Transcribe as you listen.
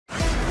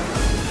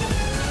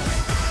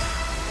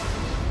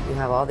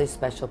have all these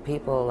special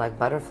people like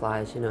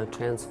butterflies, you know,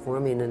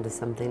 transforming into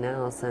something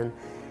else, and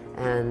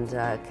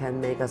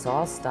can make us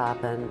all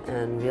stop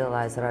and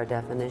realize that our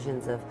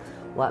definitions of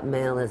what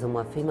male is and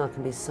what female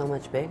can be so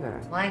much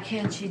bigger. Why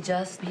can't she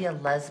just be a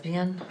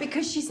lesbian?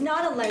 Because she's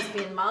not a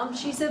lesbian, Mom.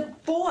 She's a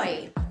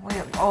boy.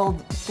 We're all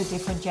the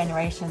different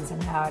generations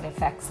and how it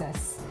affects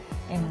us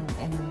in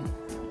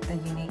the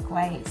unique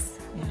ways,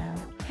 you know.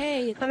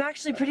 Hey, I'm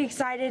actually pretty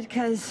excited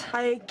because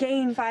I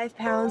gained 5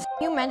 pounds.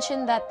 You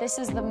mentioned that this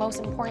is the most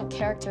important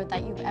character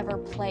that you've ever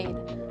played.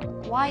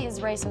 Why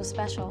is Ray so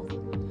special?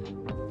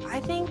 I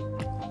think,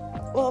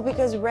 well,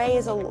 because Ray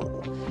is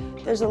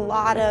there's a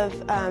lot of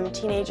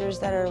teenagers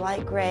that are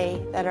like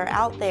Ray that are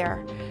out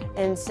there.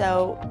 And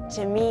so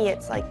to me,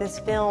 it's like this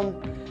film,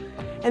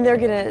 and they're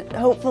gonna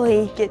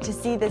hopefully get to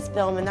see this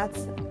film, and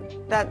that's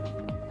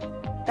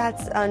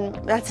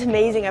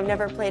amazing. I've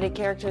never played a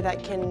character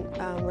that can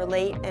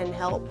relate and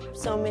help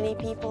so many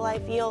people, I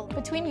feel.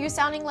 Between you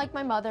sounding like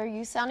my mother,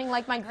 you sounding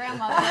like my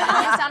grandmother,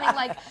 and you sounding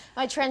like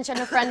my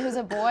transgender friend who's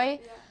a boy,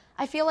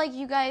 I feel like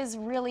you guys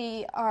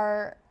really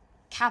are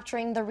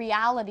capturing the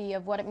reality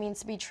of what it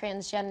means to be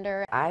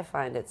transgender. I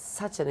find it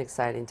such an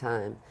exciting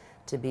time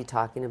to be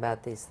talking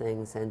about these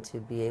things and to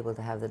be able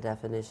to have the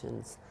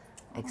definitions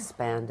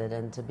expanded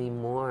and to be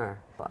more,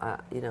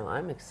 you know,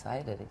 I'm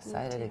excited.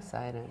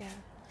 Yeah.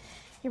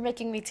 You're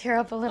making me tear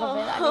up a little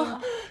bit.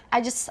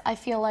 I mean, I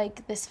feel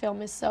like this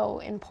film is so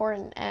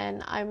important,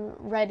 and I'm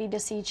ready to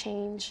see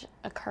change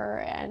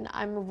occur, and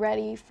I'm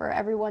ready for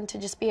everyone to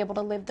just be able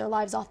to live their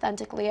lives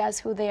authentically as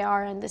who they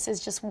are, and this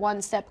is just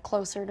one step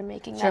closer to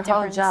making that difference.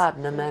 Your whole job,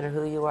 no matter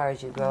who you are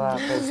as you grow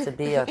up, is to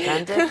be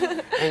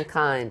authentic and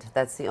kind.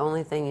 That's the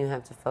only thing you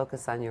have to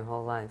focus on your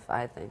whole life,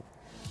 I think.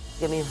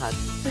 Give me a hug.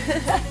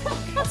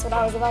 That's what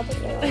I was about to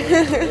do.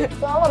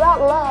 It's all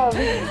about love.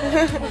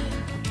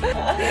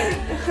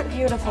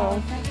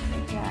 Beautiful.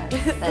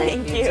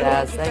 Thank you,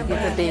 Jazz. Thank you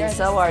for being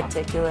so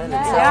articulate.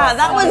 And so yeah,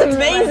 that was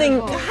amazing.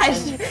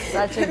 Gosh.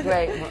 Such a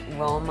great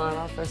role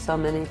model for so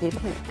many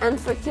people. And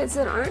for kids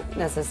that aren't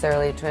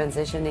necessarily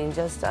transitioning,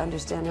 just to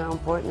understand how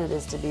important it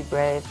is to be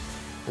brave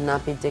and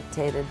not be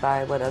dictated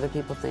by what other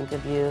people think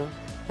of you.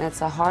 And it's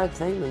a hard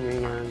thing when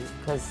you're young,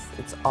 because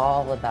it's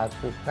all about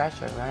group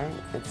pressure, right?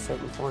 At a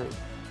certain point.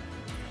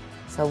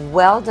 So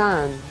well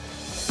done.